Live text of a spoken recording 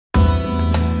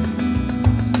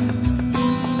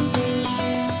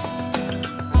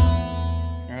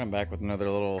back with another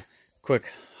little quick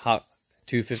hot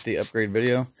 250 upgrade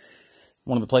video.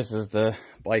 One of the places the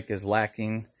bike is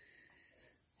lacking,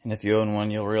 and if you own one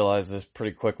you'll realize this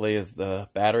pretty quickly, is the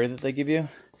battery that they give you.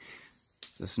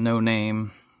 It's this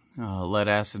no-name lead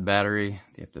acid battery.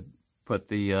 You have to put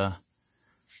the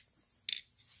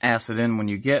acid in when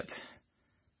you get,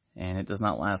 and it does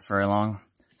not last very long.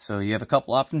 So you have a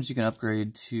couple options. You can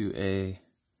upgrade to a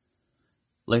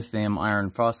lithium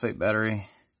iron phosphate battery.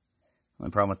 The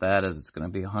only problem with that is it's going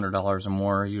to be $100 or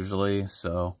more usually.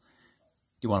 So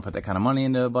do you want to put that kind of money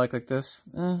into a bike like this?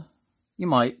 You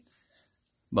might.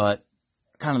 But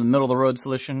kind of the middle of the road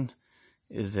solution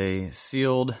is a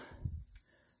sealed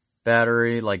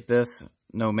battery like this,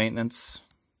 no maintenance.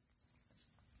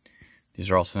 These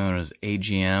are also known as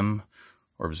AGM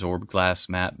or absorbed glass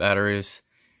matte batteries.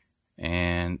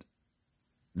 And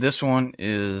this one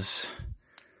is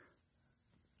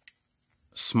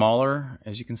smaller,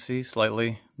 as you can see,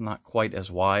 slightly, not quite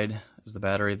as wide as the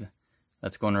battery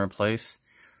that's going to replace.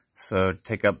 So to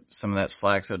take up some of that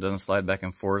slack so it doesn't slide back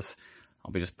and forth,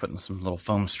 I'll be just putting some little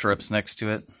foam strips next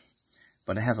to it.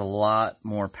 But it has a lot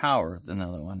more power than the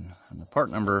other one. And the part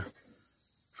number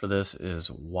for this is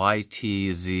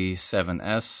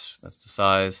YTZ7S. That's the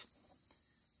size.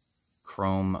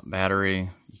 Chrome battery.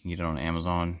 You can get it on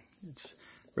Amazon. It's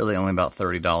really only about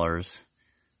 $30.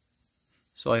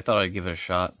 So I thought I'd give it a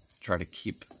shot. Try to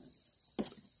keep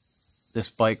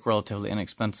this bike relatively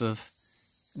inexpensive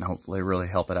and hopefully really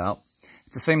help it out.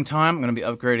 At the same time, I'm going to be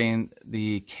upgrading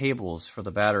the cables for the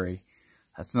battery.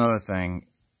 That's another thing.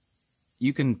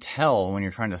 You can tell when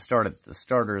you're trying to start it, the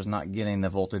starter is not getting the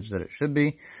voltage that it should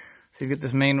be. So you get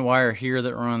this main wire here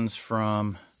that runs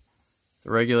from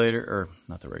the regulator, or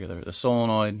not the regulator, the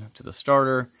solenoid to the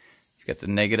starter. You've got the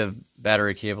negative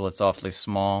battery cable that's awfully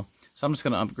small. So I'm just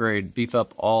going to upgrade, beef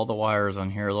up all the wires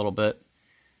on here a little bit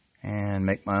and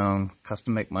make my own,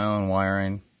 custom make my own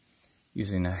wiring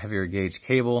using a heavier gauge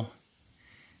cable.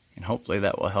 And hopefully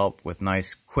that will help with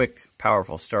nice, quick,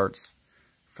 powerful starts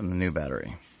from the new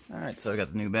battery. Alright, so I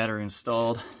got the new battery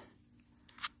installed.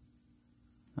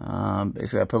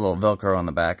 Basically I put a little Velcro on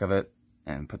the back of it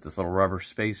and put this little rubber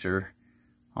spacer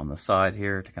on the side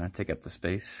here to kind of take up the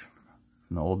space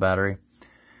from the old battery.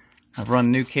 I've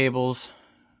run new cables.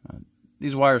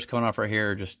 These wires coming off right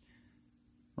here just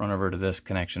run over to this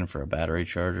connection for a battery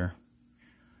charger.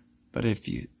 But if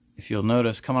you'll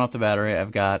notice, coming off the battery,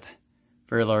 I've got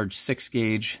very large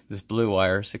 6-gauge, this blue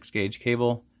wire, 6-gauge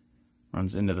cable,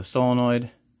 runs into the solenoid.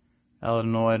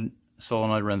 Solenoid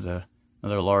runs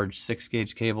another large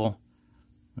 6-gauge cable,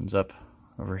 runs up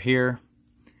over here,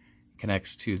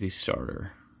 connects to the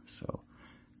starter. So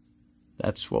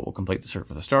that's what will complete the circuit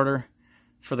for the starter.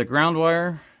 For the ground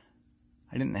wire,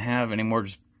 I didn't have any more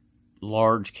just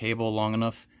large cable long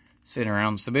enough sitting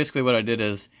around. So basically what I did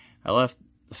is I left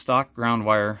the stock ground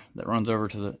wire that runs over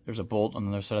to there's a bolt on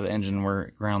the other side of the engine where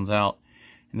it grounds out.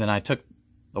 And then I took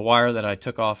the wire that I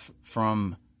took off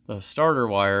from the starter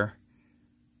wire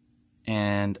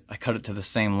and I cut it to the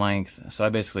same length. So I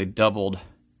basically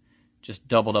just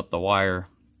doubled up the wire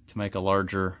to make a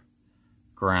larger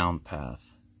ground path.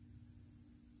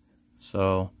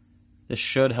 So this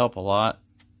should help a lot.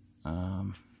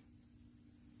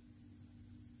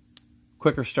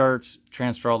 Quicker starts,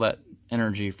 transfer all that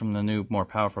energy from the new, more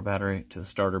powerful battery to the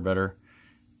starter better.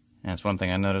 And it's one thing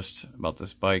I noticed about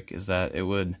this bike is that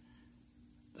the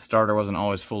starter wasn't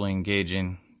always fully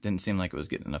engaging. Didn't seem like it was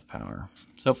getting enough power.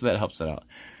 So hopefully that helps it out.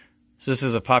 So this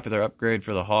is a popular upgrade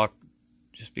for the Hawk,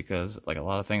 just because like a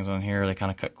lot of things on here, they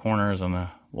kind of cut corners on the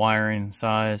wiring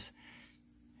size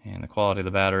and the quality of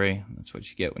the battery. That's what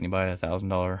you get when you buy a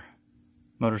 $1,000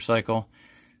 motorcycle.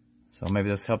 So maybe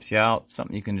this helps you out,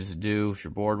 something you can just do if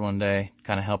you're bored one day,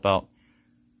 kind of help out,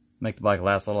 make the bike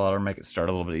last a little longer, make it start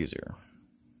a little bit easier.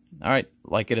 Alright,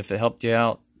 like it if it helped you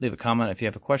out, leave a comment if you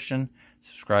have a question,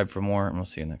 subscribe for more, and we'll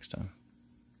see you next time.